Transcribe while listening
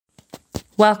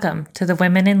Welcome to the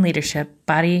Women in Leadership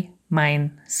Body,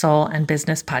 Mind, Soul, and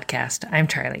Business podcast. I'm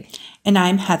Charlie. And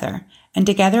I'm Heather. And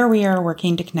together we are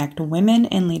working to connect women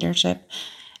in leadership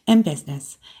and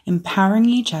business, empowering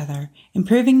each other,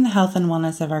 improving the health and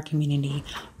wellness of our community,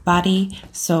 body,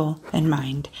 soul, and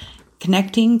mind,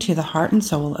 connecting to the heart and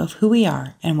soul of who we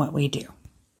are and what we do.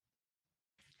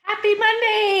 Happy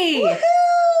Monday!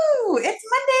 Woohoo! It's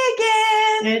Monday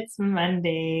again! It's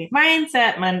Monday.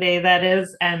 Mindset Monday, that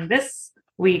is. And this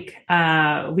week,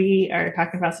 we are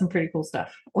talking about some pretty cool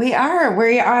stuff. We are.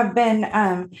 We have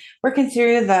been working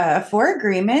through the 4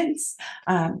 agreements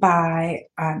by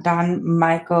Don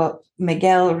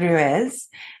Miguel Ruiz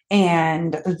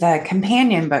and the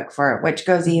companion book for it, which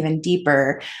goes even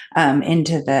deeper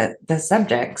into the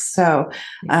subjects. So,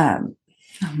 oh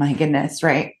my goodness,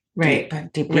 right?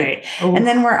 Right. Deep. Right. And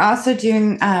then we're also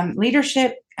doing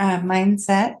leadership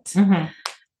mindset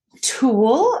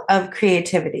tool of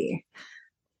creativity.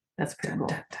 That's pretty cool.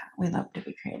 We love to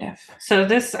be creative. So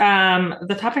this,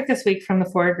 the topic this week from the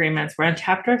 4 agreements, we're on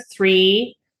chapter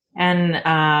 3, and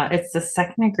it's the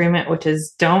second agreement, which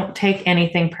is don't take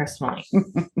anything personally.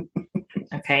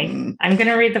 Okay. I'm going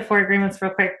to read the 4 agreements real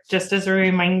quick, just as a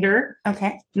reminder.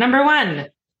 Okay. Number 1,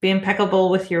 be impeccable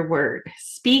with your word.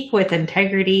 Speak with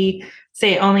integrity.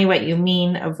 Say only what you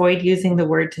mean. Avoid using the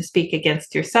word to speak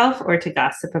against yourself or to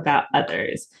gossip about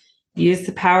others. Use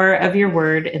the power of your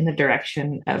word in the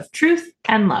direction of truth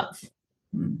and love.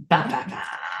 Ba, ba, ba.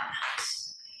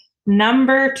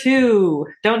 Number 2,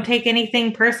 don't take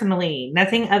anything personally.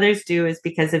 Nothing others do is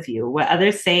because of you. What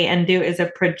others say and do is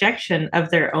a projection of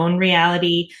their own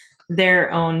reality,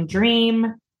 their own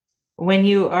dream. When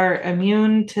you are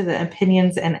immune to the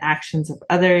opinions and actions of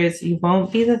others, you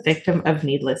won't be the victim of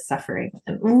needless suffering.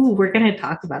 And we're going to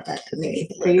talk about that today.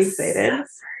 Are you excited?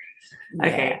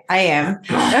 Okay. Yeah, I am.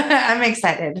 I'm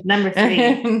excited. Number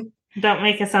 3, don't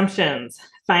make assumptions.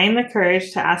 Find the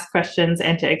courage to ask questions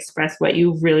and to express what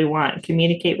you really want.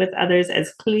 Communicate with others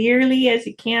as clearly as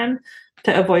you can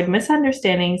to avoid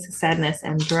misunderstandings, sadness,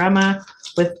 and drama.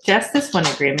 With just this one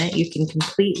agreement, you can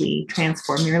completely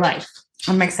transform your life.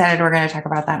 I'm excited. We're going to talk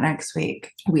about that next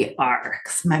week. We are.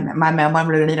 My mom, I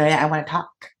want to talk.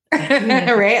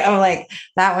 Right? I'm like,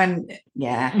 that one.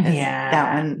 Yeah.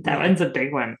 That one's a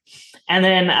big one. And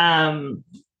then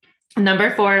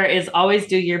number 4 is always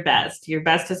do your best. Your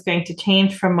best is going to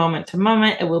change from moment to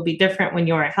moment. It will be different when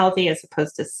you are healthy as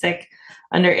opposed to sick.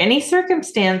 Under any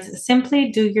circumstance,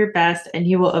 simply do your best and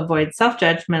you will avoid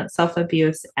self-judgment,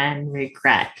 self-abuse, and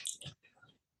regret.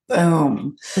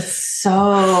 Boom. It's so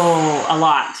a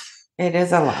lot. It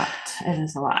is a lot. It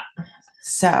is a lot.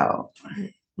 So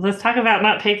let's talk about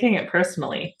not taking it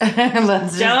personally. Don't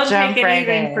take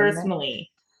anything personally.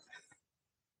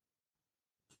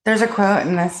 There's a quote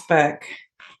in this book.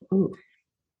 Ooh.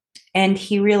 And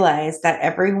he realized that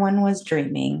everyone was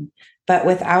dreaming, but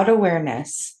without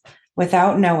awareness,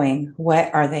 without knowing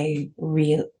what they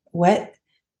really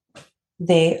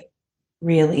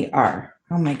are.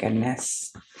 Oh my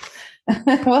goodness.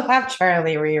 We'll have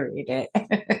Charlie reread it.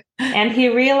 And he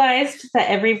realized that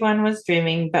everyone was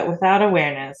dreaming, but without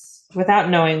awareness, without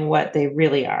knowing what they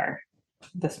really are.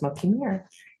 The smoky mirror.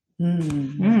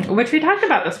 Which we talked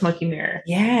about, the smoky mirror.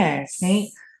 Yes. Right?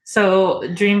 So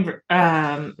dream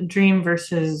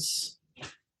versus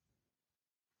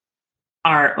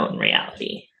our own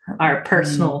reality, our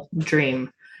personal dream.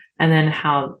 And then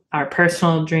how our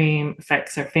personal dream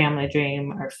affects our family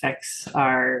dream, or affects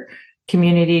our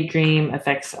community dream,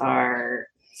 affects our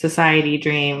society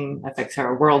dream, affects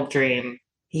our world dream.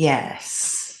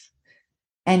 Yes.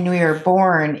 And we were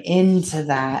born into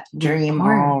that dream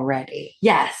already.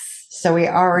 Yes. So we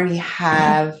already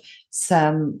have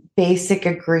some basic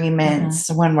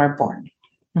agreements when we're born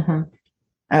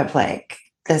of like,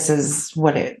 this is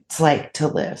what it's like to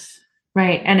live.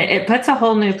 Right. And it puts a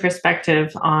whole new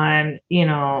perspective on,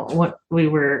 what we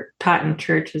were taught in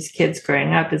church as kids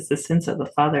growing up is the sins of the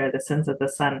Father, the sins of the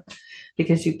Son,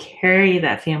 because you carry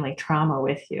that family trauma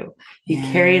with you. You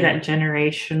carry that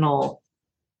generational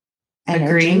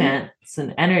agreements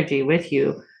and energy with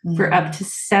you for up to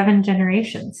 7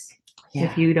 generations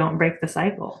if you don't break the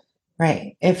cycle.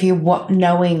 Right. If you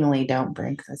knowingly don't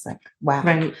break the cycle.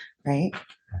 Wow. Right.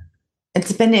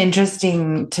 It's been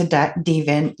interesting to deep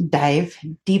dive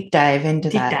into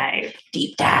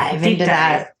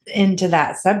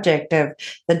that subject of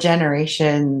the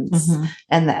generations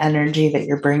and the energy that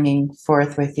you're bringing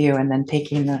forth with you, and then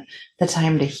taking the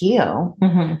time to heal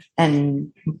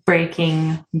and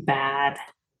breaking bad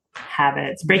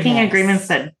habits, breaking agreements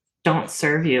that don't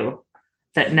serve you,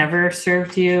 that never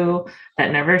served you,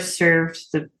 that never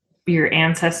served the your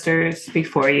ancestors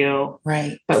before you.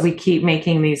 Right. But we keep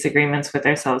making these agreements with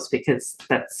ourselves because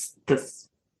that's this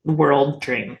world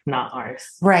dream, not ours.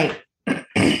 Right.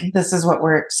 This is what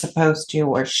we're supposed to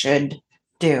or should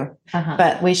do.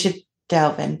 But we should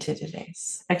delve into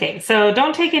today's. Okay, so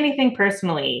don't take anything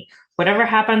personally. Whatever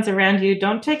happens around you,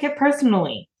 don't take it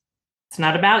personally. It's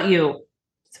not about you.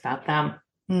 It's about them.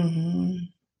 Mm-hmm.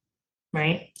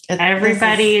 Right?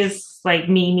 Everybody is like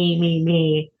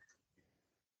me.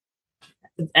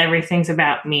 Everything's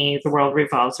about me. The world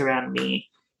revolves around me.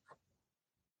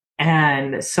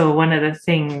 And so one of the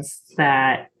things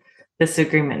that this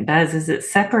agreement does is it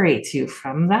separates you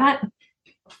from that.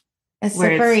 It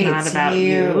separates it's not about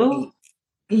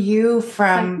you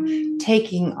from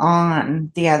taking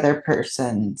on the other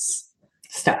person's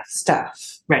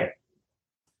stuff. Right.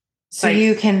 So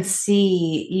you can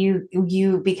see,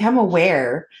 you become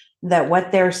aware that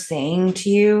what they're saying to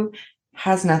you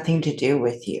has nothing to do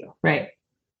with you. Right.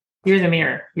 You're the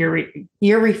mirror.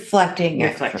 You're reflecting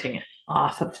it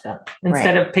off of them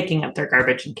instead of picking up their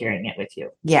garbage and carrying it with you.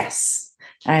 Yes.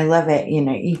 I love it.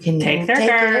 You can take their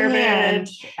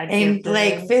garbage and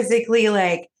like physically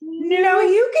like, no,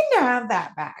 you can have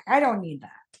that back. I don't need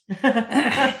that.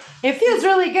 It feels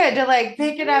really good to like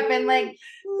pick it up and like,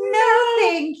 no,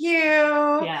 thank you.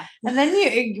 Yeah. And then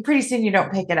you pretty soon you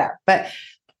don't pick it up. But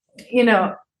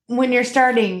when you're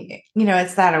starting,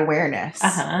 it's that awareness.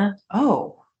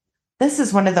 Oh, this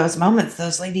is one of those moments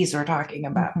those ladies were talking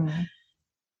about.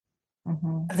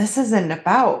 This isn't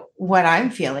about what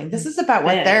I'm feeling. This is about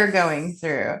what they're going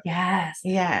through. Yes.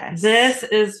 This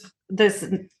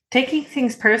taking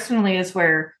things personally is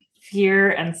where fear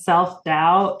and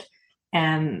self-doubt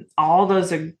and all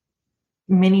those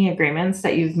mini agreements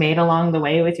that you've made along the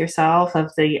way with yourself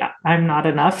of the I'm not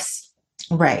enoughs.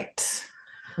 Right.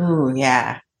 Ooh,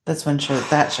 yeah. This one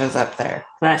shows up there.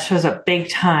 That shows up big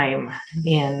time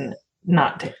in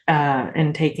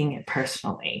in taking it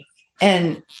personally.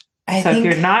 And I think if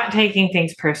you're not taking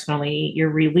things personally, you're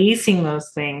releasing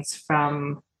those things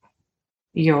from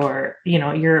you're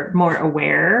more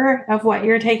aware of what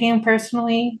you're taking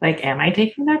personally. Like, am I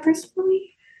taking that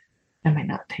personally? Am I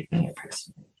not taking it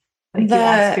personally? Like, you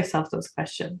ask yourself those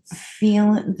questions.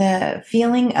 The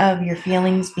feeling of your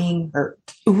feelings being hurt.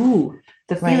 Ooh,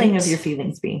 the feeling of your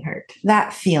feelings being hurt.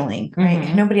 That feeling,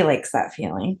 right? Nobody likes that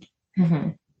feeling.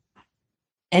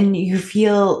 And you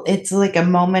feel it's like a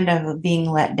moment of being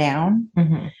let down.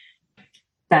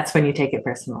 That's when you take it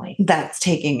personally. That's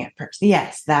taking it personally.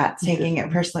 Yes, that's taking it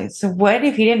personally. So what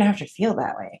if you didn't have to feel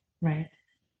that way? Right.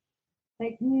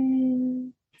 Like,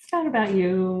 it's not about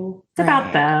you. It's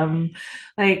about them.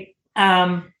 Like,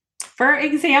 for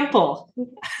example,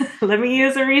 let me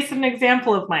use a recent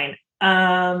example of mine.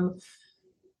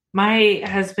 My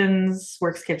husband's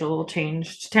work schedule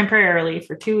changed temporarily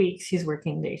for 2 weeks. He's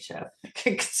working day shift.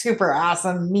 Super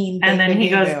awesome. And then he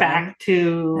goes back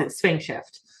to swing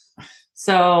shift.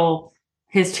 So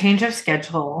his change of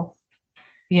schedule,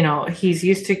 he's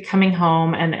used to coming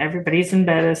home and everybody's in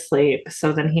bed asleep.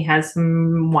 So then he has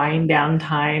some wind down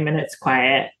time and it's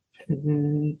quiet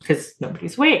because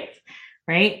nobody's awake,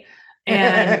 right?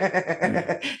 And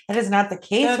that is not the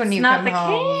case when you come home. That's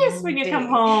not the case when you come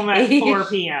home at 4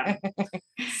 p.m.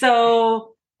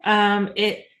 So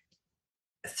it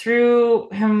threw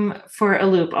him for a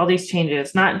loop, all these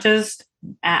changes, not just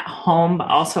at home, but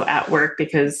also at work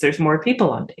because there's more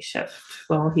people on day shift.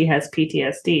 Well, he has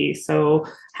PTSD. So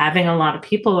having a lot of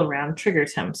people around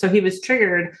triggers him. So he was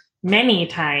triggered many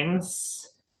times.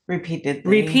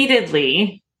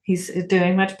 Repeatedly. He's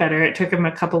doing much better. It took him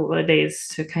a couple of days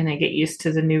to kind of get used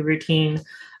to the new routine.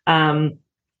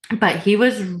 But he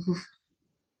was,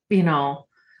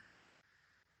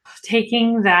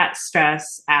 taking that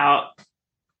stress out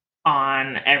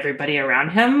on everybody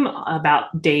around him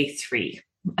about day 3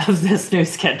 of this new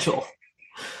schedule.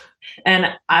 And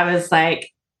I was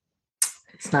like,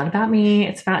 it's not about me.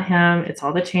 It's about him. It's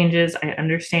all the changes. I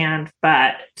understand,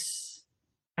 but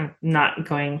I'm not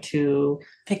going to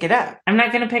pick it up. I'm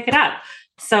not going to pick it up.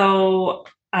 So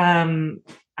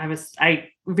I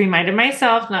reminded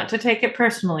myself not to take it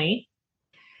personally.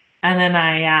 And then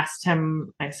I asked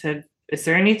him, I said, is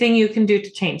there anything you can do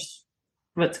to change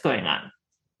what's going on?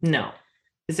 No.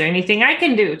 Is there anything I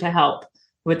can do to help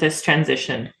with this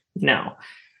transition? No.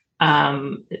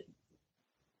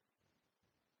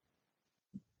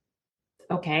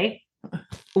 Okay.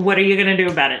 What are you going to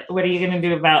do about it? What are you going to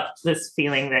do about this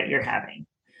feeling that you're having?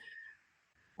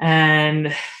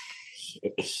 And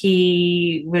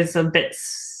he was a bit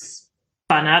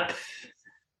spun up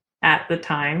at the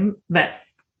time, but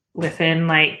within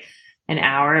like an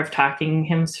hour of talking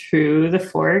him through the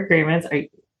 4 agreements,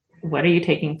 what are you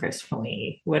taking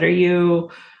personally? What are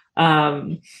you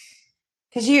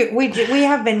Because we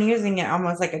have been using it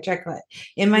almost like a checklist.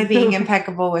 Am I being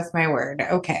impeccable with my word?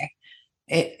 Okay.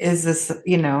 Is this,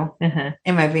 uh-huh.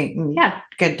 am I being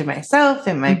good to myself?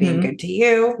 Am I being good to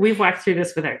you? We've walked through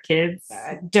this with our kids.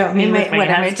 Am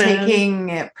I taking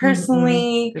it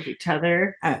personally? With each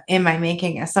other? Am I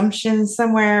making assumptions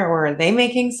somewhere, or are they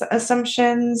making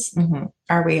assumptions?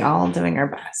 Are we all doing our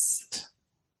best?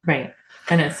 Right.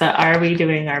 And it's the are we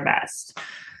doing our best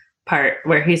part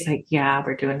where he's like, yeah,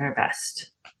 we're doing our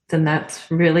best. Then that's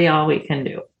really all we can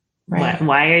do. Right.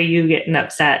 Why are you getting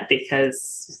upset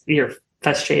because you're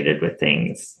frustrated with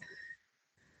things?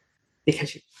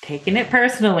 Because you're taking it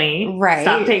personally. Right.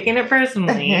 Stop taking it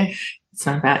personally. It's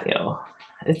not about you.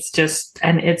 It's just,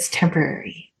 and it's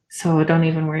temporary. So don't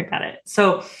even worry about it.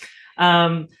 So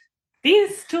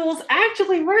these tools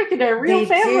actually work in a real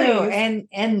family.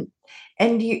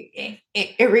 And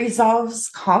it resolves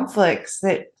conflicts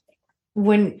that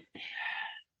when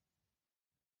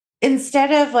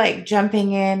instead of like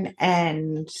jumping in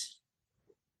and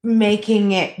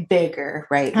making it bigger,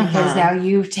 right? Because now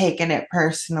you've taken it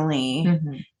personally,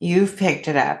 you've picked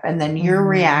it up, and then you're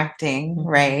reacting,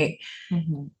 right?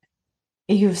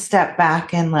 You've stepped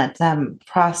back and let them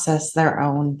process their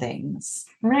own things.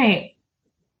 Right.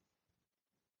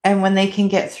 And when they can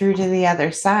get through to the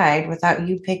other side without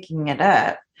you picking it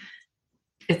up,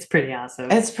 it's pretty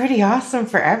awesome. It's pretty awesome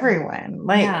for everyone.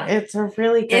 Like, it's a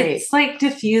really great. It's like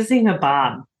diffusing a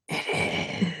bomb.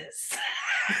 It is.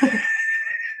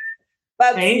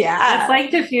 Right? It's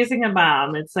like diffusing a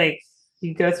bomb. It's like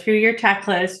you go through your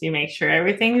checklist, you make sure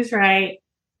everything's right.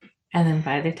 And then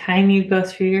by the time you go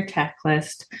through your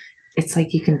checklist, it's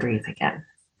like you can breathe again,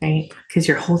 right? Because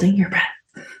you're holding your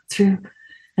breath through.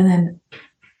 And then,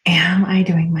 am I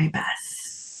doing my best?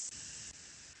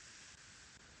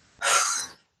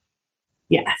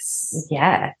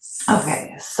 Yes.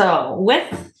 Okay. So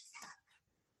with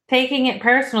taking it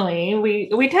personally,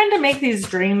 we tend to make these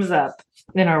dreams up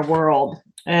in our world,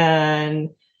 and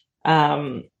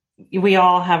we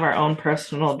all have our own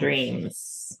personal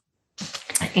dreams.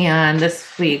 And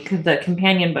this week, the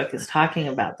companion book is talking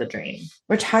about the dream.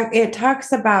 It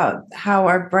talks about how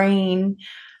our brain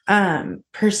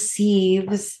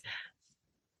perceives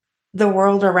the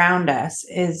world around us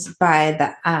is by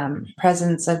the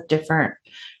presence of different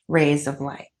rays of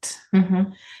light.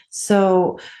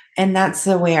 So, and that's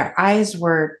the way our eyes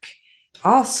work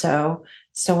also.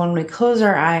 So when we close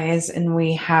our eyes and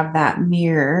we have that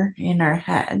mirror in our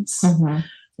heads,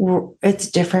 it's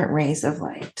different rays of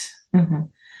light.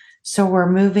 So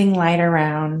we're moving light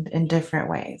around in different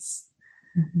ways.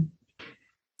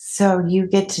 So you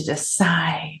get to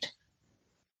decide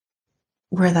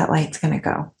where that light's going to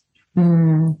go.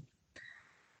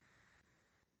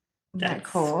 That's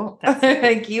cool.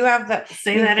 Like you have the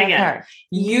say that again.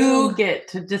 You get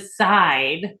to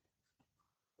decide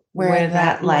where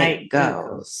that light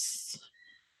goes.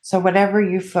 So whatever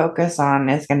you focus on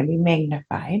is going to be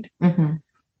magnified.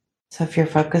 So if you're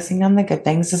focusing on the good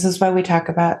things, this is why we talk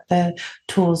about the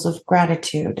tools of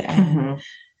gratitude and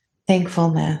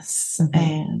thankfulness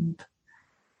and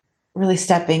really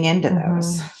stepping into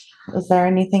those. Is there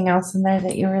anything else in there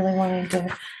that you really wanted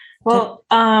to? Well,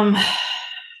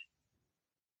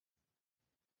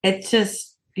 it's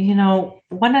just,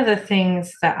 one of the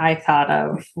things that I thought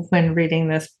of when reading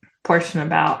this portion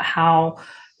about how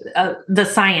the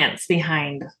science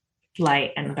behind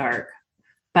light and dark,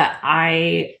 but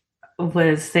I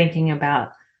was thinking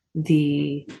about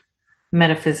the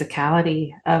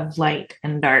metaphysicality of light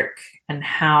and dark and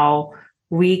how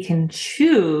we can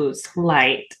choose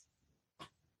light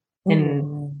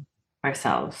in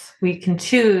ourselves. We can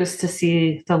choose to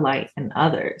see the light in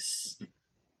others.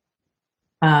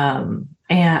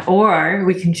 Or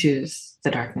we can choose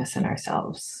the darkness in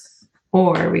ourselves,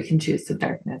 or we can choose the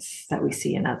darkness that we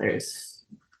see in others.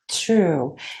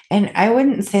 True. And I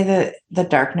wouldn't say that the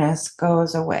darkness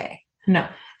goes away. No.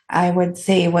 I would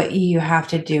say what you have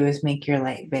to do is make your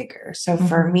light bigger. So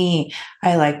for me,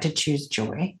 I like to choose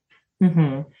joy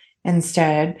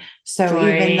instead. So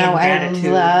joy, even though I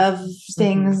love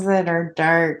things that are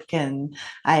dark and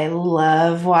I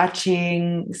love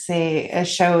watching, say, a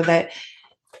show that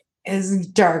is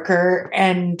darker,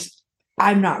 and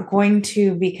I'm not going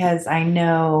to because I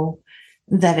know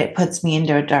that it puts me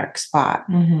into a dark spot.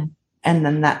 And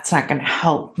then that's not going to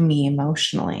help me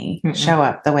emotionally show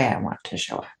up the way I want to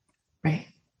show up. Right.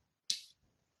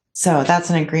 So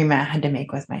that's an agreement I had to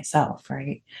make with myself,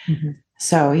 right?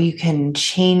 So you can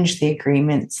change the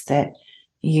agreements that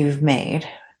you've made,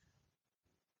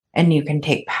 and you can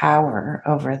take power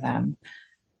over them,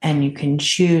 and you can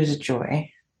choose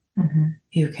joy.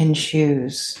 You can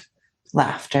choose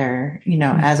laughter,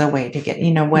 as a way to get,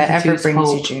 whatever brings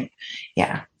hope. you joy.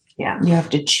 Yeah. Yeah. You have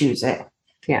to choose it.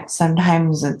 Yeah.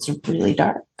 Sometimes it's really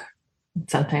dark.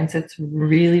 Sometimes it's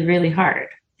really, really hard.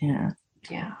 Yeah.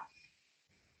 Yeah.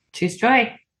 Choose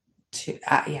joy.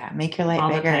 Make your light all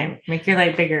bigger. The time. Make your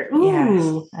light bigger.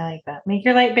 Ooh, I like that. Make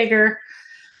your light bigger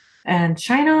and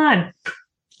shine on.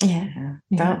 Yeah.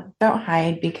 Don't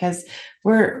hide, because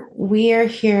we are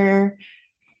here.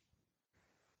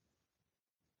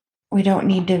 We don't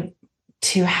need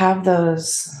to have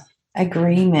those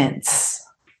agreements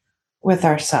with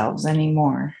ourselves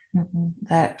anymore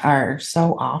that are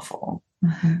so awful.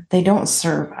 They don't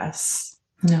serve us.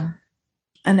 No.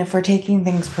 And if we're taking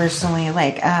things personally,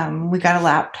 like we got a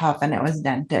laptop and it was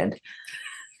dented.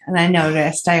 And I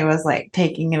noticed I was like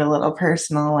taking it a little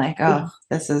personal, like, oh,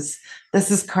 this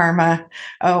is karma.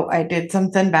 Oh, I did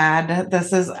something bad.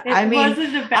 I'm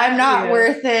not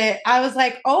worth it. I was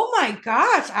like, oh my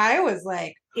gosh. I was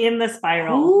like in the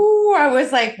spiral. Ooh, I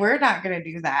was like, we're not going to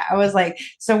do that. I was like,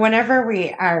 so whenever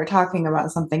we are talking about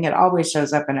something, it always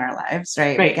shows up in our lives,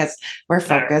 right? Because we're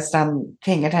focused on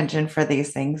paying attention for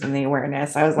these things and the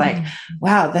awareness. I was like,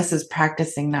 wow, this is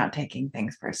practicing not taking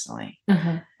things personally.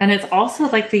 And it's also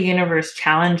like the universe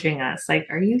challenging us. Like,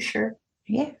 are you sure?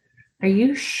 Yeah. Are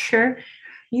you sure?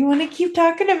 You want to keep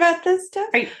talking about this stuff?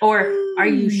 Are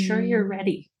you sure you're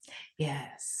ready?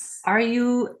 Yes. Are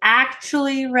you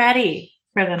actually ready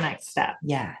for the next step?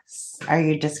 Yes. Are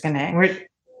you just gonna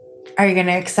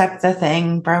accept the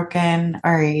thing broken,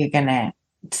 or are you gonna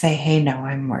say, hey, no,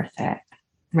 I'm worth it?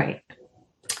 Right.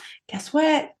 Guess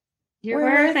what? You're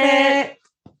worth it.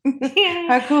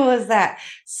 How cool is that?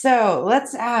 So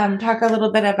let's talk a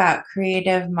little bit about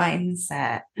creative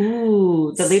mindset.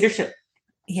 Ooh, the leadership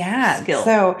skill.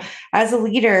 So as a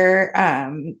leader,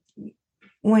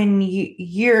 when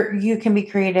you can be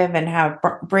creative and have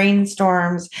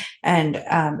brainstorms and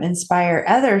inspire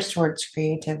others towards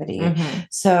creativity.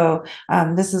 So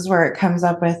this is where it comes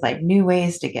up with like new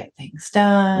ways to get things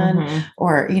done,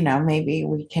 or maybe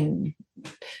we can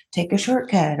take a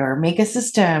shortcut or make a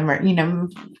system, or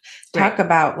talk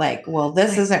about like, well,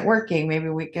 this isn't working, maybe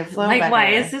we can flow better. Why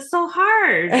is this so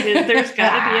hard? There's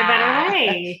got to be a better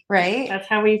way, right? That's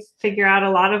how we figure out a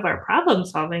lot of our problem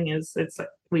solving. It's like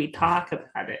we talk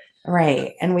about it,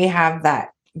 right? And we have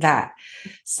that.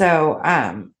 So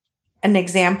an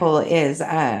example is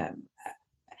a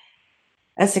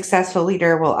successful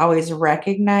leader will always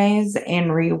recognize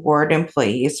and reward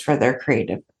employees for their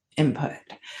creative input.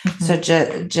 So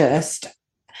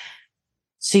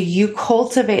so you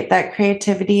cultivate that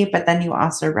creativity, but then you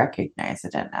also recognize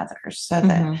it in others, so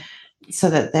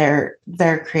that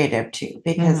they're creative too,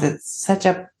 because it's such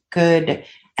a good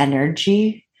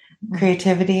energy.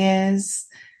 Creativity is.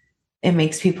 It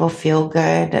makes people feel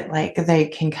good, like they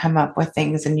can come up with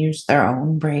things and use their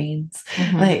own brains.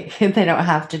 Like they don't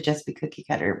have to just be cookie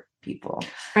cutter people.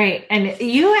 Right. And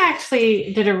you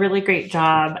actually did a really great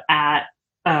job at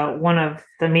one of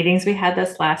the meetings we had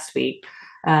this last week.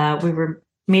 We were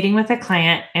meeting with a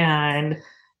client, and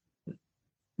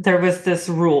there was this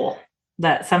rule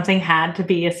that something had to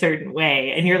be a certain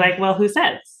way. And you're like, well, who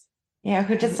says? Yeah,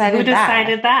 who decided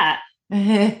that?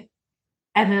 And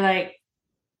they're like,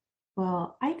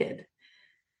 well, I did.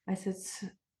 I said,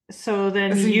 so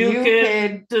then you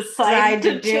could decide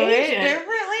to do it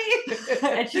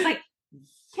differently. And she's like,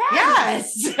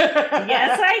 yes,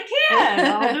 yes, I can.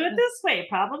 I'll do it this way.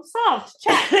 Problem solved.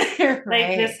 Check. Right.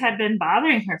 Like this had been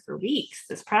bothering her for weeks,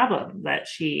 this problem that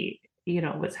she,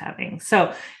 was having.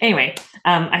 So anyway,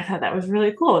 I thought that was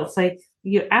really cool. It's like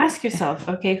you ask yourself,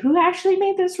 okay, who actually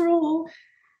made this rule?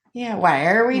 Yeah, why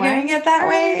are we doing it that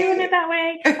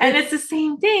way? And it's the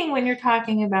same thing when you're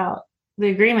talking about the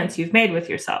agreements you've made with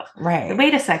yourself. Right.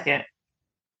 Wait a second.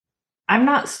 I'm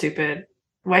not stupid.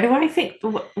 Why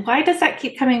does that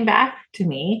keep coming back to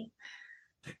me?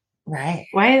 Right.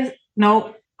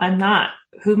 No, I'm not.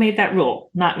 Who made that rule?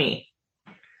 Not me.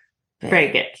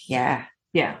 Break it. Yeah.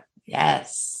 Yeah.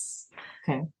 Yes.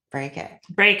 Okay. Break it.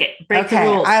 Break the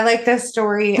rules. I like the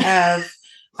story of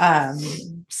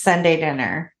Sunday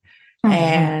dinner.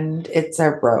 And it's a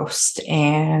roast,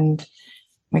 and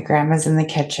my grandma's in the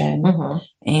kitchen,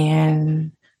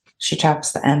 and she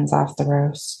chops the ends off the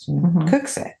roast and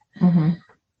cooks it.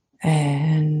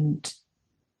 And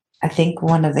I think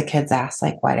one of the kids asked,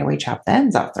 like, why do we chop the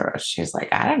ends off the roast? She's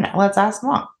like, I don't know. Let's ask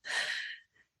mom.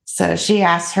 So she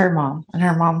asked her mom, and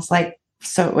her mom's like,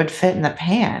 so it would fit in the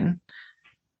pan.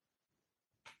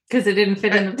 because it didn't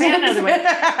fit in the pan otherwise.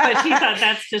 But she thought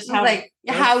that's just how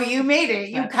you made it.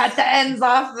 You cut the ends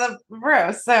off the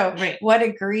roast. So what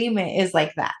agreement is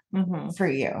like that for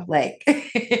you? Like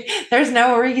there's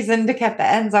no reason to cut the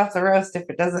ends off the roast if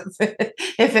it doesn't fit,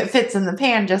 if it fits in the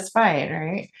pan just fine,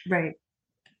 right? Right.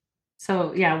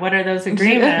 So yeah, what are those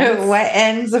agreements? What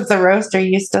ends of the roast are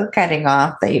you still cutting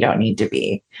off that you don't need to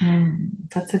be?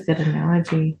 That's a good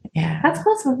analogy. Yeah. That's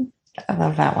awesome. I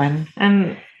love that one.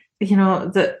 And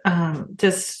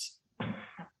just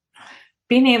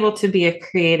being able to be a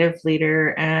creative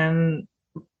leader and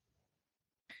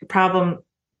problem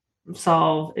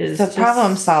solve is the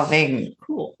problem solving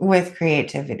cool with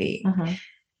creativity.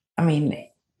 I mean,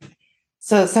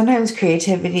 so sometimes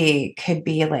creativity could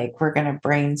be like, we're going to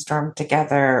brainstorm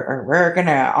together, or we're going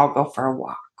to all go for a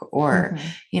walk, or,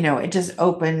 it just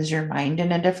opens your mind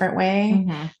in a different way.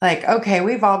 Like, okay,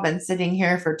 we've all been sitting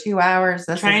here for 2 hours.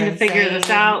 Trying to figure this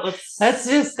out. Let's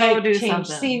just go do change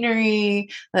something.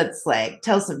 Scenery. Let's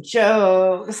tell some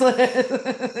jokes.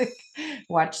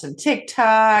 Watch some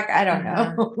TikTok. I don't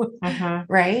know.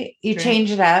 Right? You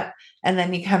change it up and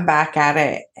then you come back at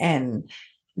it and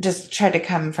just try to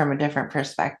come from a different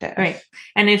perspective. Right.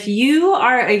 And if you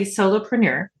are a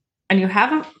solopreneur and you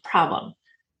have a problem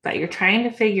that you're trying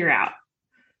to figure out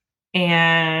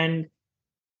and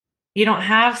you don't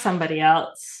have somebody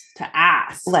else to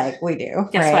ask, like we do,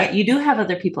 guess what? You do have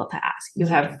other people to ask. You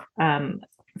have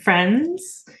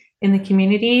friends in the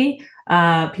community,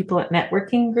 people at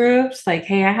networking groups, like,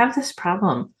 hey, I have this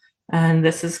problem and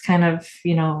this is kind of,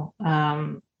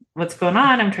 what's going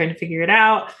on. I'm trying to figure it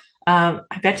out. I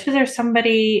bet you there's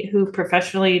somebody who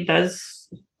professionally does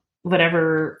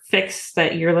whatever fix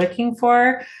that you're looking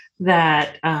for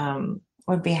that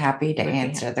would be happy to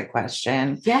answer the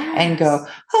question and go,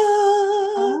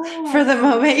 for the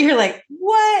moment. You're like,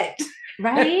 what?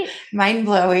 Right? Mind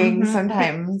blowing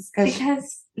sometimes.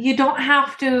 Because you don't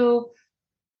have to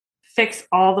fix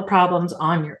all the problems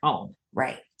on your own.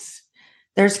 Right.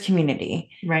 There's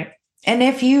community. Right. And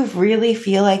if you really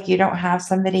feel like you don't have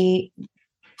somebody,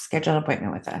 schedule an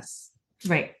appointment with us.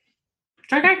 Right.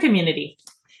 Join our community.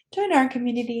 Join our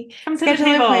community. Come to schedule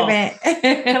an appointment.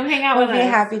 Come hang out with us. We'll be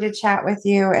happy to chat with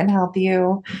you and help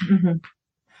you.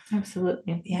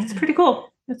 Absolutely. Yeah. It's pretty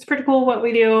cool. It's pretty cool what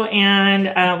we do.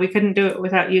 And we couldn't do it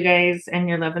without you guys and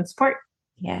your love and support.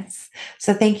 Yes.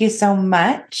 So thank you so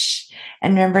much.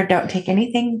 And remember, don't take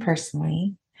anything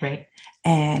personally. Right.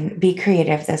 And be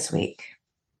creative this week.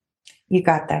 You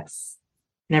got this.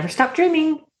 Never stop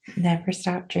dreaming. Never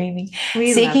stop dreaming.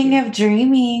 Speaking of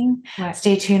dreaming,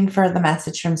 stay tuned for the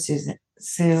message from Sue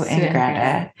and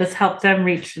Greta. Let's help them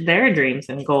reach their dreams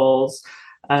and goals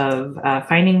of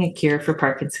finding a cure for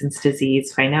Parkinson's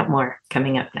disease. Find out more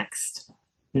coming up next.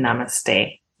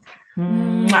 Namaste.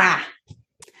 Mwah.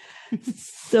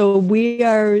 So we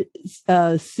are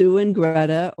Sue and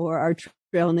Greta, or our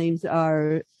trail names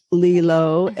are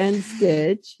Lilo and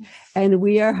Stitch, and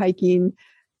we are hiking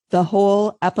the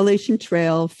whole Appalachian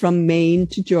Trail from Maine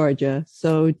to Georgia.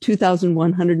 So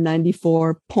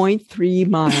 2,194.3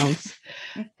 miles.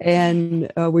 And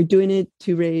we're doing it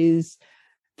to raise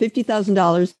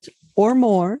 $50,000 or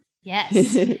more.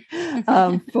 Yes.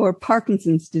 For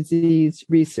Parkinson's disease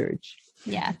research.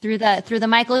 Yeah, through the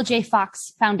Michael J.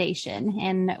 Fox Foundation.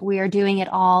 And we are doing it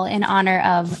all in honor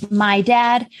of my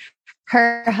dad,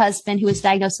 her husband, who was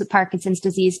diagnosed with Parkinson's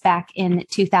disease back in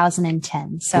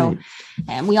 2010. So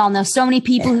and we all know so many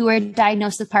people who are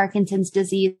diagnosed with Parkinson's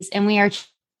disease, and we are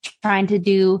trying to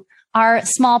do our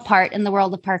small part in the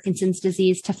world of Parkinson's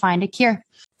disease to find a cure.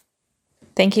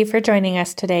 Thank you for joining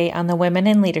us today on the Women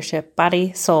in Leadership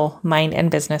Body, Soul, Mind,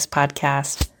 and Business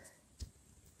podcast.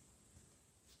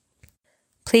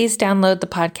 Please download the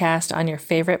podcast on your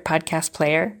favorite podcast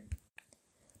player.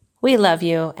 We love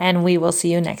you, and we will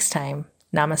see you next time.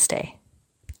 Namaste.